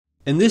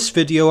In this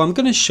video I'm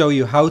going to show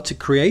you how to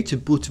create a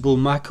bootable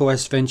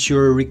macOS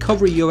Ventura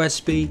recovery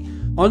USB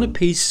on a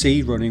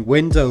PC running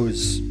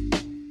Windows.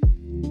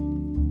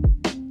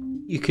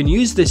 You can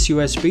use this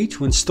USB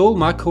to install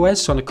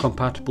macOS on a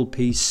compatible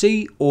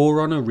PC or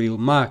on a real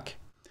Mac.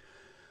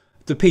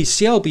 The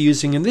PC I'll be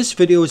using in this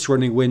video is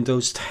running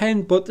Windows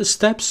 10, but the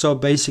steps are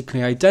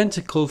basically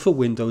identical for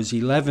Windows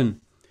 11.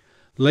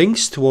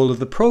 Links to all of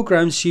the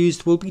programs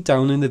used will be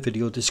down in the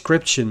video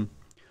description.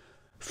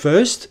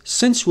 First,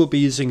 since we'll be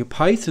using a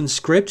Python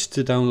script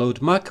to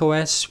download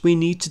macOS, we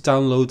need to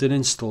download and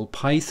install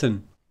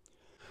Python.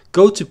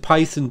 Go to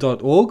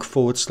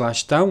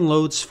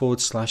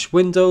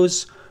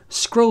python.org/downloads/Windows,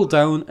 scroll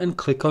down and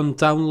click on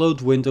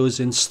Download Windows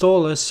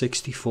Installer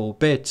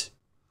 64-bit.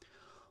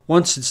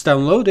 Once it's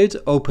downloaded,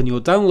 open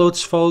your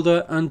Downloads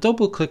folder and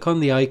double click on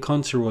the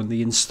icon to run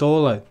the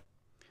installer.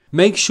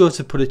 Make sure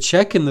to put a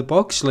check in the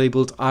box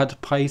labelled Add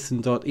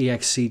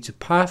Python.exe to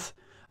Path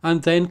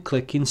and then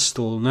click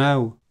Install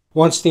Now.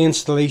 Once the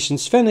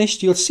installation's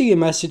finished, you'll see a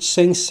message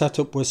saying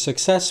Setup was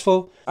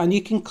successful and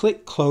you can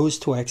click Close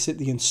to exit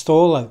the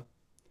installer.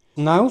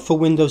 Now, for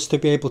Windows to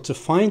be able to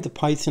find the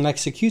Python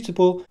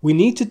executable, we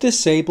need to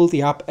disable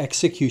the app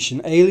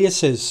execution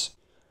aliases.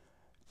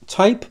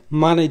 Type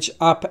Manage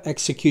App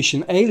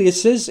Execution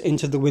Aliases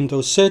into the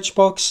Windows search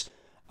box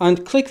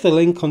and click the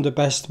link under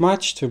Best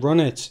Match to run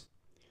it.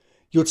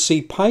 You'll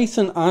see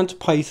Python and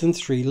Python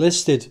 3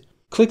 listed.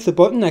 Click the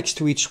button next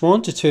to each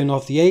one to turn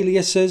off the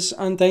aliases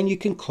and then you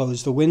can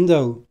close the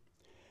window.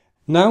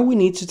 Now we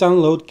need to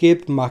download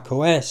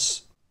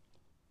GibMacOS.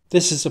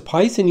 This is a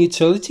Python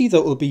utility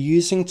that we'll be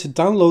using to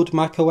download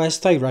macOS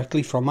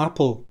directly from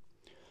Apple.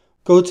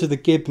 Go to the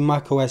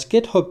GibMacOS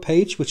GitHub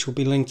page, which will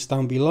be linked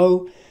down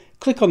below.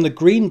 Click on the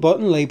green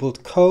button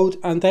labelled Code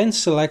and then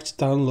select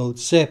Download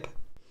Zip.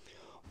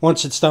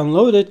 Once it's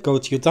downloaded, go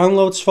to your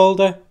Downloads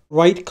folder,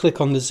 right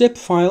click on the zip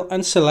file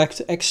and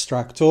select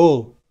Extract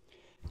All.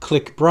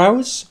 Click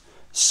Browse,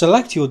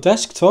 select your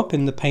desktop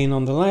in the pane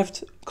on the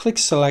left, click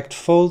Select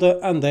Folder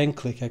and then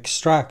click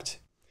Extract.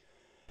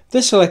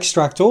 This will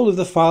extract all of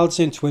the files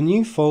into a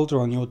new folder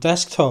on your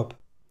desktop.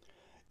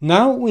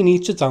 Now we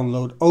need to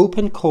download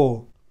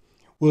OpenCore.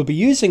 We'll be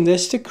using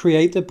this to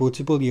create the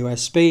bootable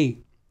USB.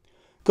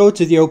 Go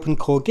to the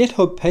OpenCore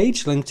GitHub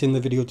page linked in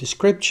the video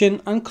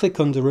description and click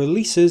under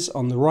Releases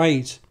on the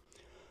right.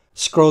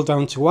 Scroll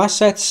down to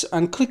Assets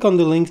and click on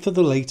the link for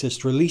the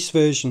latest release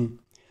version.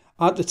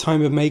 At the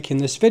time of making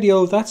this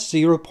video, that's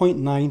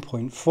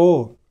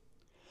 0.9.4.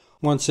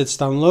 Once it's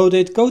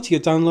downloaded, go to your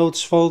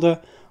Downloads folder,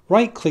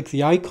 right click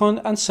the icon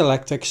and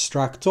select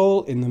Extract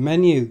All in the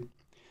menu.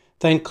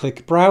 Then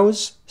click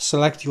Browse,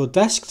 select your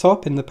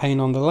desktop in the pane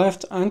on the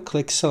left and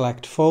click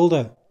Select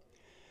Folder.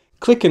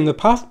 Click in the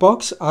path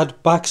box, add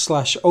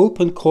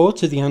 \OpenCore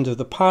to the end of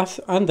the path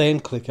and then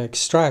click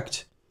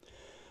Extract.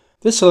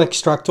 This will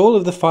extract all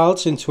of the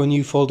files into a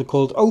new folder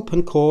called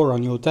OpenCore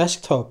on your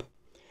desktop.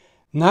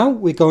 Now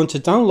we're going to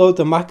download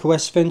the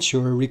macOS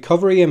Ventura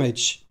recovery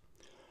image.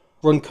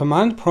 Run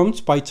command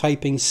prompt by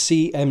typing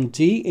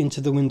cmd into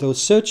the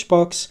Windows search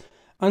box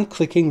and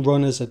clicking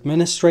Run as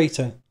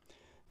Administrator.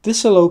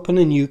 This will open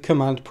a new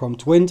command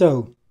prompt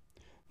window.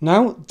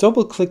 Now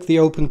double click the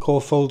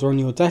OpenCore folder on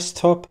your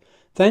desktop,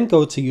 then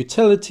go to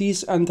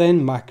Utilities and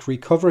then Mac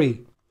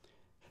Recovery.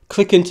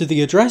 Click into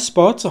the address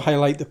bar to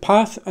highlight the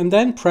path and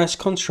then press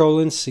Ctrl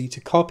and C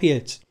to copy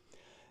it.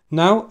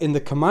 Now in the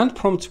command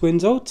prompt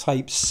window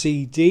type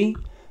cd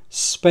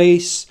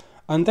space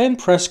and then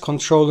press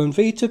Ctrl and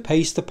V to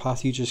paste the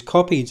path you just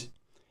copied.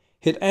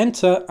 Hit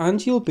enter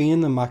and you'll be in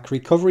the Mac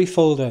Recovery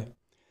folder.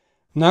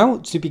 Now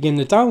to begin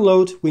the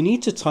download we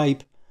need to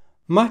type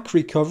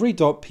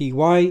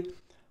macrecovery.py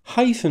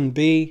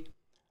 -b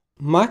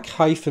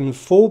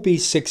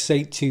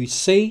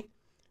mac-4b682c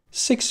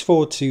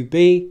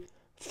 642b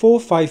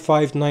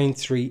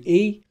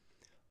 45593e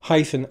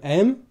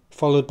 -m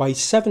followed by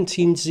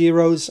 17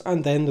 zeros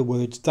and then the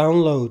word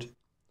download.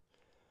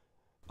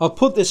 I'll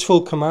put this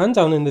full command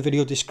down in the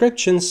video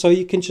description so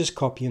you can just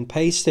copy and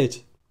paste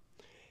it.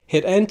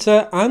 Hit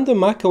enter and the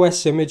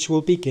macOS image will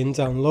begin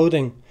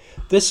downloading.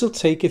 This will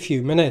take a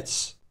few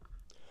minutes.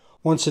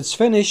 Once it's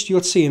finished,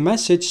 you'll see a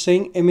message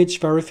saying image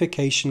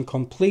verification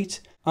complete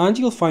and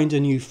you'll find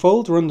a new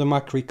folder under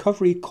Mac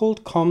Recovery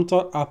called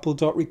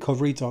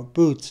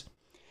com.apple.recovery.boot.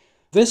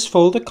 This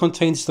folder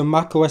contains the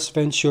macOS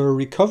Ventura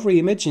recovery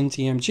image in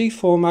DMG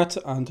format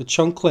and a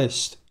chunk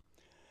list.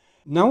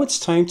 Now it's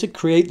time to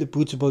create the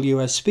bootable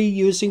USB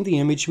using the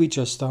image we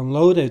just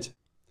downloaded.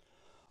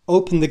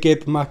 Open the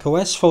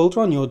GibMacOS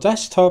folder on your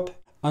desktop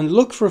and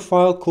look for a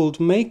file called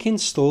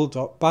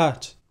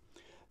makeinstall.bat.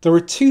 There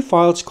are two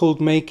files called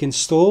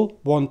makeinstall,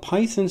 one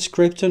Python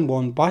script and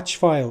one batch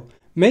file.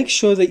 Make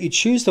sure that you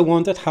choose the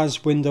one that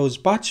has Windows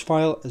batch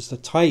file as the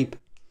type.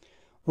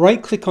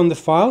 Right click on the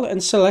file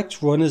and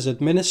select Run as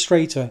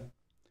Administrator.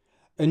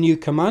 A new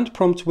command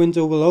prompt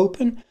window will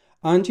open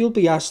and you'll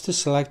be asked to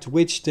select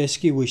which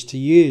disk you wish to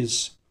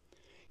use.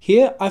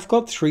 Here I've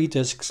got 3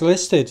 disks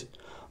listed.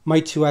 My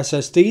 2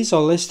 SSDs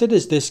are listed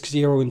as disk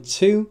 0 and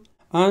 2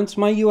 and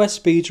my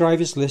USB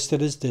drive is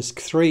listed as disk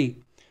 3.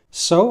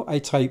 So I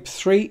type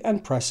 3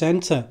 and press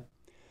enter.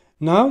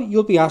 Now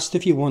you'll be asked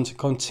if you want to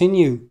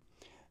continue.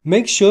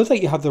 Make sure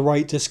that you have the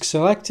right disk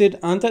selected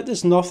and that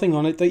there's nothing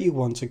on it that you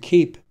want to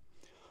keep.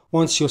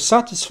 Once you're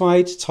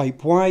satisfied,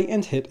 type Y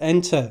and hit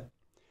enter.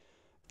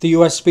 The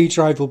USB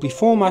drive will be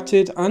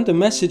formatted and a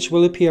message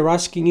will appear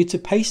asking you to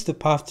paste the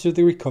path to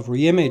the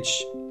recovery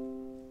image.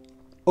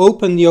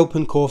 Open the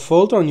OpenCore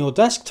folder on your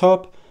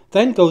desktop,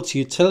 then go to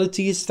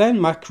Utilities,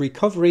 then Mac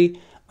Recovery,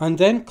 and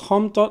then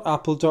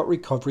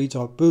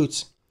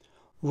com.apple.recovery.boot.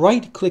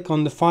 Right-click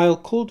on the file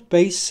called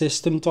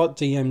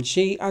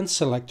basesystem.dmg and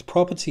select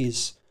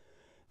Properties.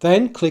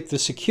 Then click the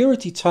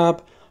Security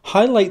tab,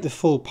 highlight the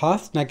full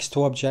path next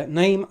to object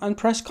name and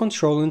press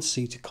Ctrl and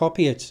C to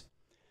copy it.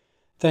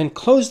 Then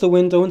close the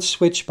window and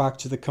switch back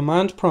to the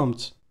command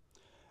prompt.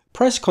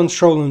 Press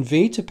Ctrl and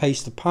V to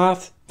paste the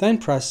path, then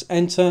press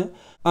enter,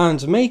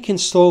 and Make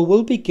Install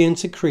will begin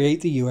to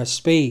create the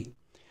USB.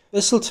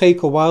 This will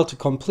take a while to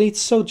complete,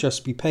 so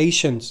just be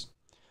patient.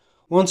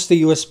 Once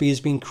the USB has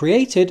been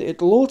created,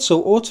 it will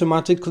also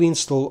automatically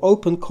install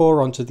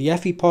OpenCore onto the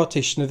FE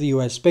partition of the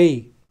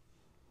USB.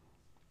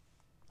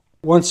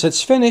 Once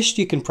it's finished,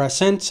 you can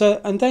press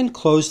enter and then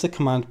close the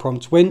command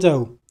prompt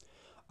window.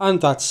 And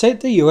that's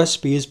it, the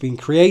USB has been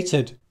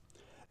created.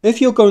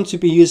 If you're going to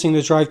be using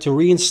the drive to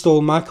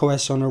reinstall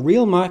macOS on a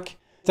real Mac,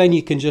 then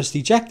you can just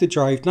eject the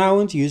drive now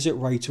and use it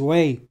right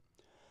away.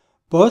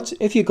 But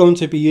if you're going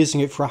to be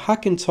using it for a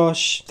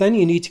Hackintosh, then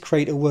you need to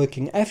create a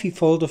working FE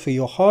folder for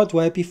your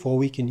hardware before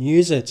we can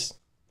use it.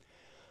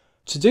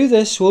 To do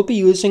this, we'll be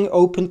using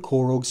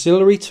OpenCore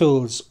Auxiliary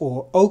Tools,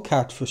 or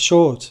OCAT for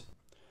short.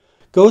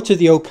 Go to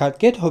the OCAT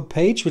GitHub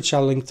page, which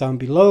I'll link down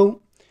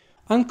below,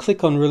 and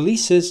click on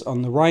Releases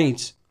on the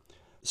right.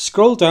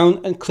 Scroll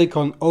down and click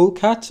on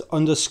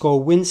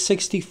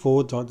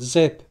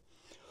OCAT_win64.zip.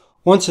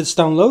 Once it's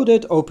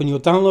downloaded, open your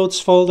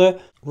Downloads folder,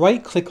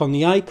 right-click on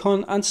the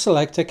icon and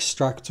select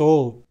Extract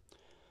All.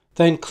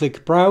 Then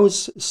click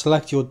Browse,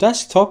 select your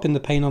desktop in the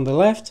pane on the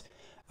left,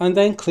 and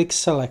then click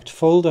Select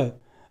Folder.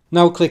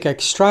 Now click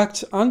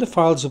Extract and the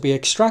files will be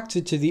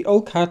extracted to the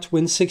OCAT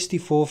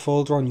Win64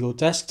 folder on your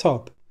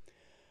desktop.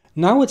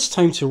 Now it's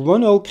time to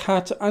run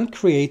OCAT and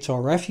create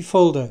our FE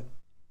folder.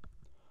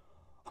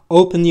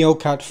 Open the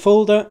OCAT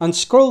folder and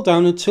scroll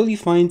down until you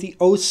find the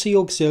OC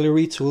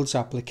Auxiliary Tools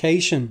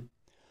application.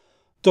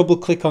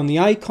 Double-click on the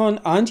icon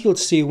and you'll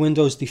see a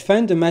Windows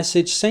Defender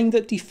message saying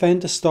that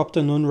Defender stopped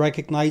an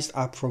unrecognized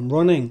app from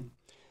running.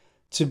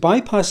 To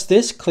bypass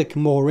this, click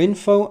More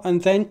Info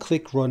and then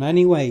click Run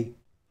Anyway.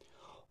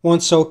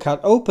 Once OCAT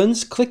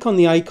opens, click on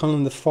the icon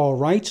on the far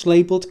right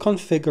labelled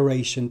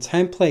Configuration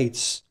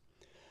Templates.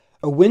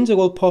 A window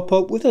will pop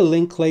up with a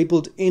link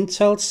labelled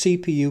Intel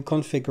CPU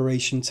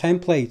Configuration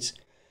Template.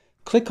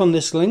 Click on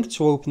this link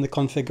to open the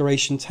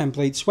Configuration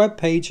Templates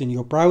webpage in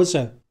your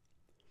browser.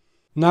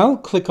 Now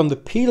click on the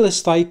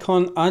plist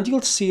icon and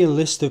you'll see a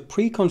list of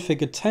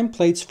pre-configured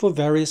templates for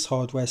various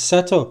hardware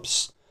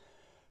setups.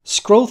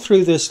 Scroll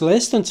through this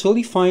list until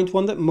you find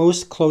one that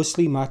most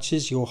closely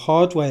matches your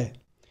hardware.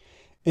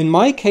 In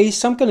my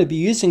case, I'm going to be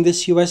using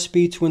this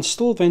USB to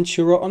install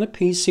Ventura on a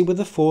PC with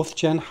a 4th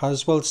Gen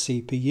Haswell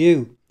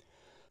CPU.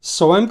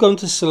 So I'm going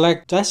to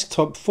select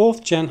Desktop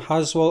 4th Gen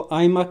Haswell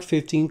iMac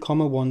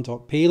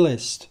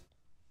 15,1.plist.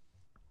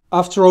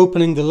 After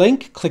opening the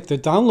link, click the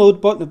download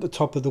button at the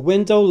top of the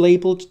window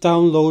labelled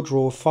Download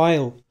Raw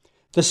File.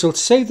 This will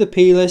save the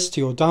plist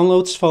to your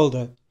Downloads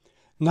folder.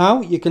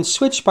 Now you can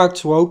switch back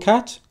to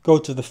OCAT, go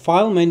to the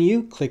File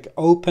menu, click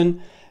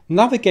Open,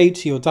 navigate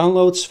to your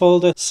Downloads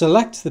folder,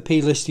 select the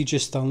plist you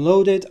just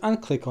downloaded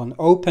and click on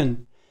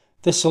Open.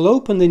 This will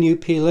open the new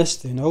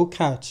plist in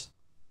OCAT.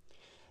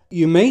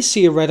 You may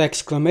see a red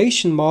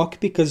exclamation mark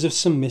because of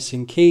some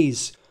missing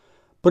keys.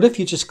 But if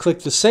you just click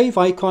the save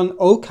icon,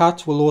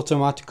 OCAT will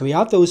automatically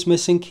add those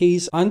missing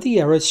keys and the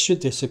errors should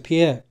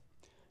disappear.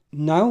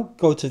 Now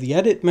go to the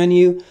Edit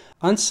menu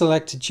and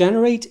select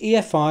Generate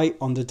EFI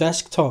on the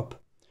desktop.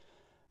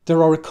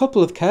 There are a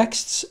couple of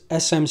texts,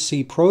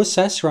 SMC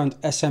Processor and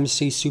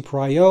SMC Super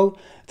I/O,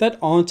 that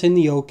aren't in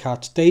the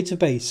OCAT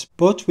database,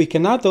 but we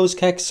can add those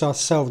texts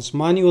ourselves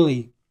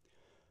manually.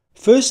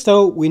 First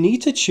though, we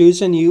need to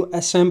choose a new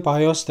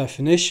SMBIOS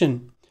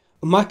definition.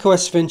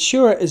 macOS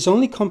Ventura is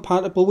only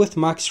compatible with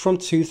Macs from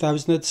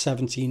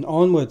 2017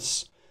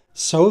 onwards,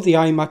 so the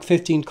iMac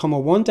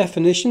 15,1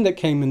 definition that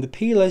came in the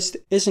plist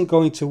isn't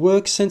going to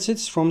work since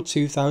it's from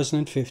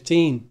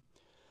 2015.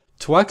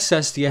 To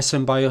access the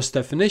SMBIOS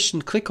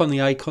definition, click on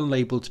the icon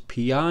labelled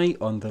PI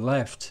on the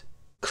left.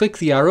 Click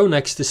the arrow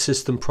next to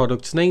System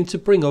Product Name to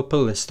bring up a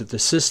list of the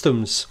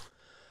systems.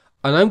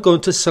 And I'm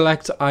going to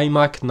select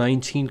iMac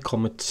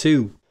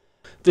 19,2.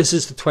 This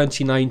is the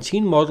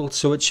 2019 model,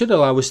 so it should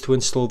allow us to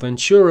install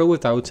Ventura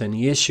without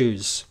any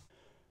issues.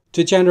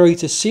 To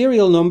generate a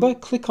serial number,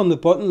 click on the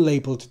button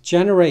labelled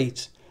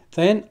Generate,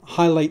 then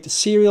highlight the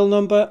serial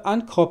number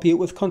and copy it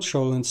with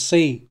Ctrl and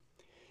C.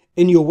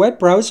 In your web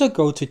browser,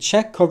 go to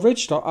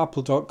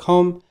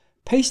checkcoverage.apple.com,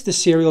 paste the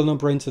serial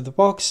number into the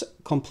box,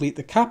 complete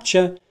the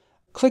captcha,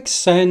 Click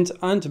send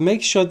and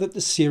make sure that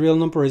the serial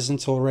number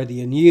isn't already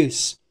in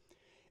use.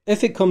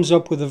 If it comes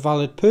up with a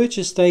valid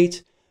purchase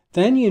date,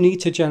 then you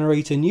need to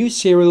generate a new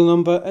serial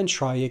number and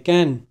try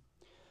again.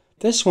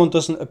 This one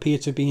doesn't appear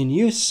to be in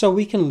use, so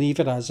we can leave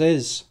it as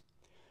is.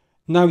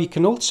 Now you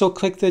can also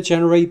click the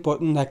generate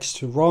button next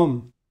to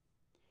ROM.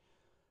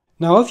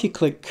 Now if you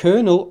click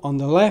kernel on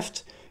the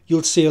left,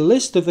 you'll see a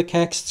list of the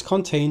kexts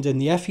contained in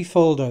the EFI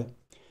folder.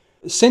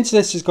 Since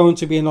this is going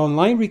to be an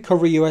online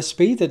recovery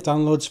USB that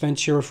downloads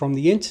Ventura from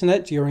the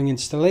internet during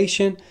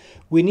installation,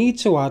 we need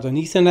to add an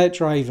Ethernet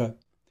driver.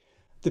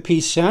 The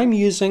PC I'm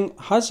using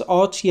has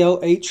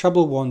RTL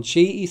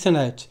 8111G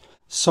Ethernet,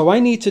 so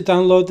I need to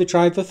download the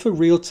driver for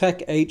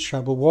Realtek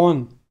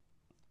 8111.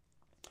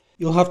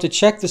 You'll have to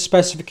check the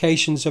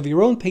specifications of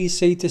your own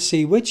PC to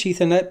see which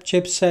Ethernet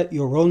chipset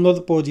your own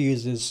motherboard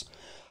uses.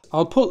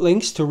 I'll put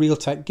links to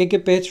Realtek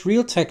Gigabit,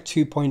 Realtek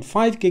 2.5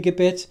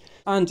 Gigabit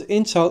and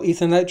Intel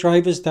Ethernet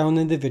drivers down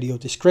in the video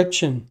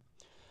description.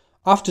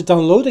 After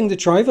downloading the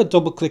driver,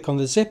 double click on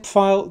the zip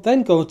file,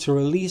 then go to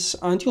release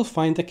and you'll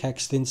find the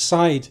kext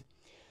inside.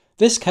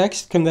 This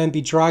kext can then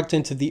be dragged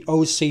into the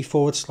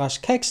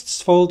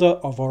OC/kexts folder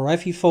of our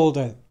EFI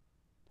folder.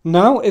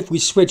 Now if we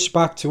switch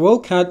back to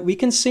OCAT, we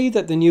can see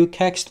that the new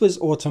kext was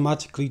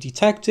automatically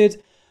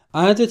detected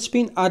and it's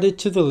been added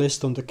to the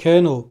list under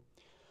kernel.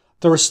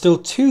 There are still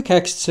two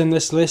kexts in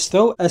this list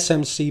though,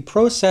 SMC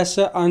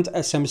Processor and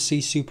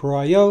SMC Super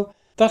I/O,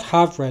 that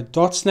have red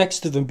dots next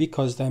to them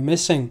because they're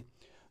missing.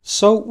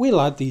 So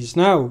we'll add these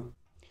now.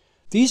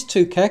 These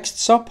two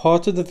kexts are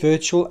part of the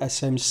virtual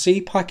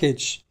SMC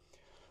package.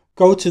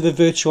 Go to the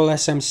virtual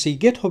SMC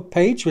GitHub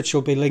page, which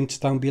will be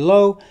linked down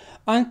below,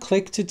 and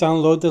click to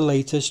download the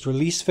latest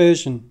release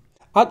version.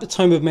 At the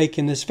time of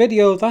making this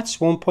video, that's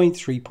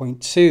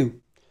 1.3.2.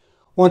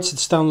 Once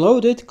it's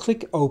downloaded,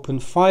 click Open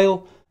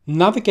File,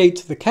 navigate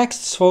to the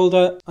kexts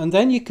folder, and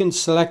then you can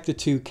select the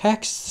two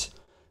kexts,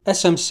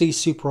 SMC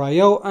Super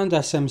I/O and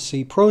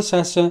SMC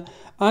Processor,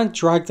 and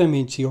drag them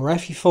into your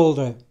EFI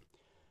folder.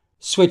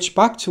 Switch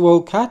back to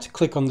OCAT,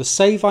 click on the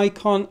save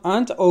icon,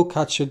 and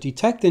OCAT should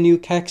detect the new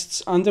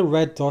kexts and the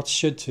red dots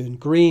should turn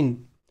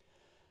green.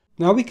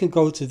 Now we can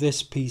go to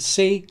this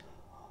PC,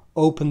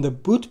 open the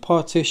boot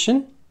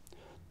partition,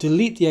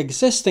 delete the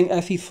existing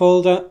EFI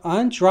folder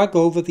and drag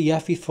over the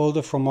EFI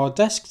folder from our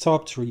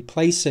desktop to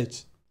replace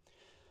it.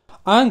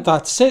 And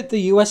that's it,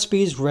 the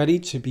USB is ready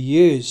to be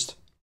used.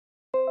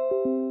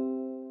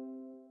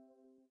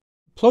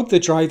 Plug the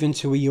drive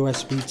into a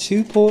USB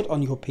 2 port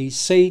on your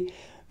PC,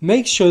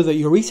 make sure that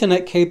your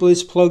Ethernet cable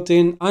is plugged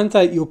in and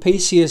that your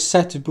PC is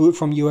set to boot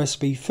from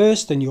USB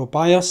first in your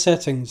BIOS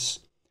settings.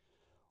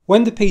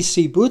 When the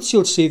PC boots,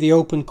 you'll see the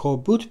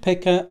OpenCore boot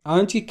picker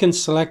and you can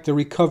select the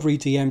recovery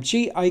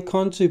DMG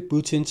icon to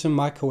boot into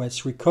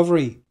macOS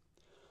recovery.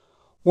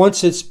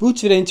 Once it's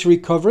booted into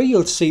recovery,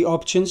 you'll see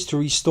options to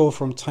restore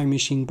from Time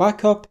Machine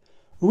Backup,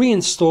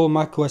 reinstall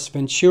macOS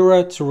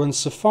Ventura to run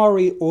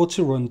Safari or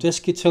to run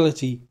Disk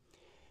Utility.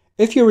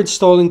 If you're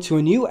installing to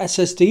a new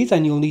SSD,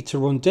 then you'll need to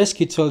run Disk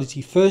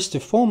Utility first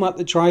to format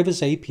the driver's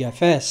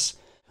APFS,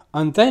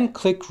 and then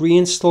click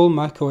Reinstall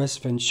macOS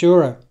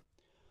Ventura.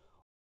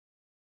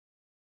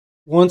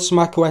 Once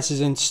macOS is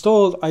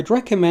installed, I'd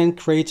recommend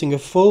creating a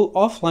full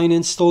offline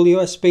install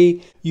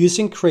USB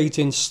using Create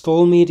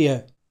Install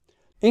Media,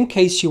 in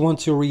case you want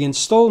to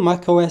reinstall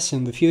macOS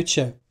in the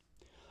future.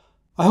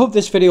 I hope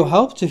this video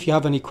helped. If you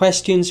have any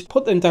questions,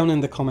 put them down in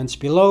the comments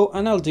below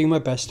and I'll do my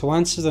best to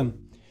answer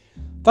them.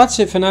 That's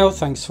it for now,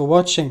 thanks for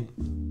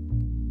watching.